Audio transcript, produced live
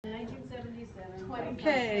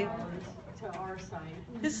Okay.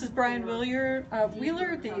 This is Brian Wheeler,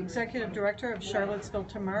 the Executive Director of Charlottesville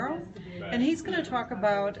Tomorrow, and he's going to talk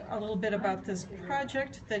about a little bit about this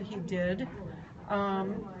project that he did,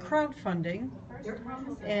 crowdfunding,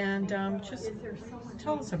 and just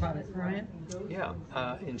tell us about it, Brian. Yeah,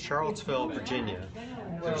 in Charlottesville, Virginia,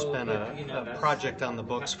 there's been a project on the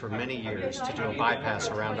books for many years to do a bypass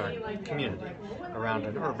around our community, around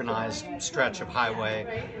an urbanized stretch of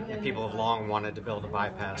highway, and people have long wanted to build a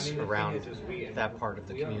bypass around that part of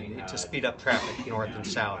the community to speed up traffic north and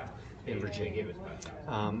south in Virginia.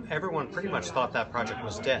 Everyone pretty much thought that project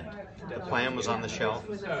was dead. The plan was on the shelf,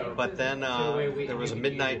 but then there was a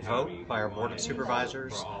midnight vote by our Board of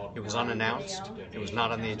Supervisors. It was unannounced, it was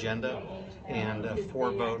not on the agenda, and a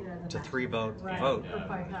 4 to 2 vote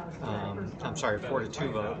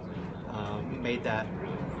made that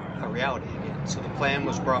a reality again. So the plan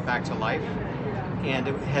was brought back to life, and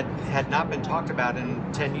it had not been talked about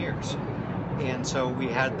in 10 years. And so we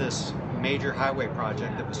had this major highway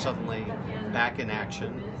project that was suddenly back in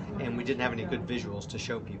action, and we didn't have any good visuals to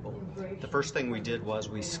show people. The first thing we did was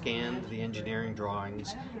we scanned the engineering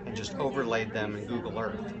drawings and just overlaid them in Google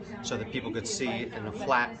Earth so that people could see in a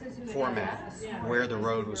flat format where the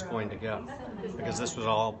road was going to go, because this was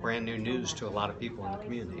all brand new news to a lot of people in the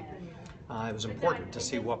community. It was important to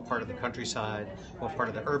see what part of the countryside, what part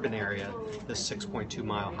of the urban area this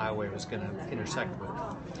 6.2-mile highway was going to intersect with.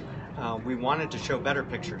 We wanted to show better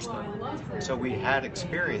pictures though, so we had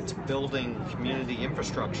experience building community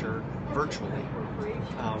infrastructure virtually.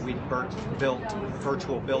 We built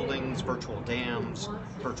virtual buildings, virtual dams,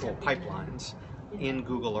 virtual pipelines in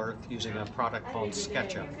Google Earth using a product called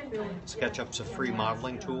SketchUp. SketchUp's a free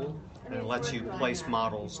modeling tool, and it lets you place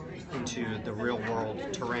models into the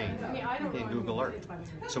real-world terrain in Google Earth.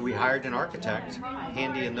 So we hired an architect,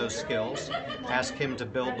 handy in those skills, asked him to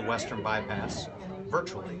build the Western Bypass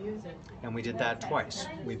virtually, and we did that twice.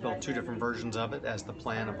 We built 2 different versions of it as the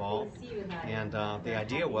plan evolved, and the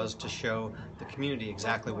idea was to show the community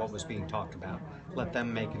exactly what was being talked about, let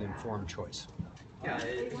them make an informed choice.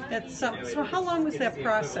 So how long was that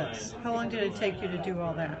process? How long did it take you to do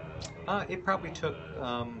all that? It probably took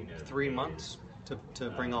 3 months to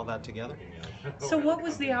bring all that together. So what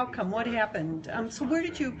was the outcome? What happened? So where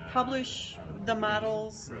did you publish the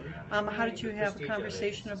models? How did you have a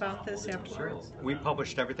conversation about this afterwards? We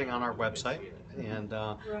published everything on our website, and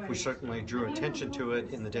we certainly drew attention to it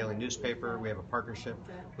in the daily newspaper. We have a partnership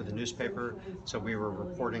with the newspaper, so we were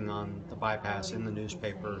reporting on the bypass in the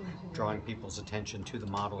newspaper, drawing people's attention to the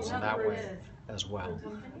models in that way as well.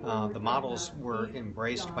 The models were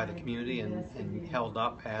embraced by the community and held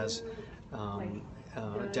up as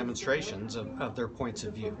demonstrations of their points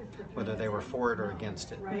of view, whether they were for it or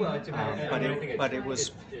against it. But it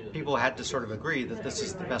was, people had to sort of agree that this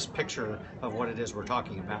is the best picture of what it is we're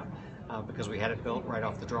talking about, because we had it built right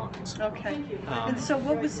off the drawings. Okay. And so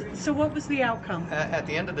what was the outcome? At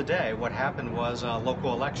the end of the day, what happened was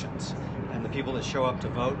local elections, and the people that show up to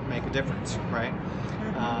vote make a difference, right?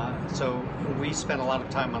 So we spent a lot of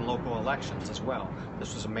time on local elections as well.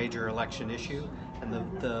 This was a major election issue, and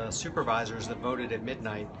the supervisors that voted at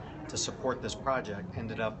midnight to support this project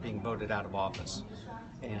ended up being voted out of office.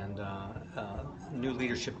 And new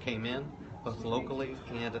leadership came in, both locally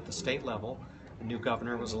and at the state level. A new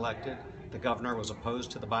governor was elected. The governor was opposed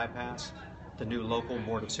to the bypass. The new local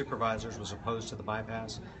Board of Supervisors was opposed to the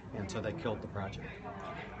bypass, and so they killed the project.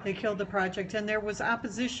 They killed the project, and there was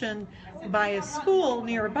opposition by a school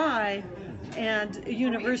nearby, and a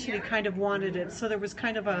university kind of wanted it. So there was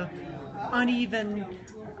kind of a uneven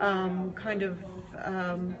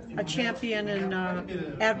a champion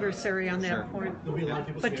and adversary on that point.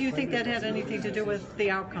 But do you think that had anything to do with the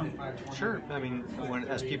outcome? Sure. I mean,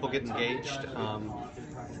 as people get engaged,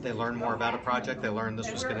 they learn more about a project. They learn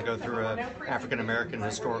this was going to go through an African-American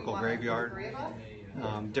historical graveyard.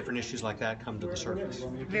 Different issues like that come to the surface.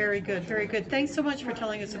 Very good, very good. Thanks so much for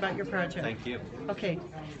telling us about your project. Thank you. Okay,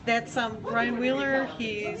 that's Brian Wheeler.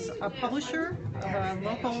 He's a publisher of a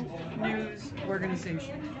local news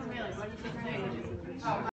organization.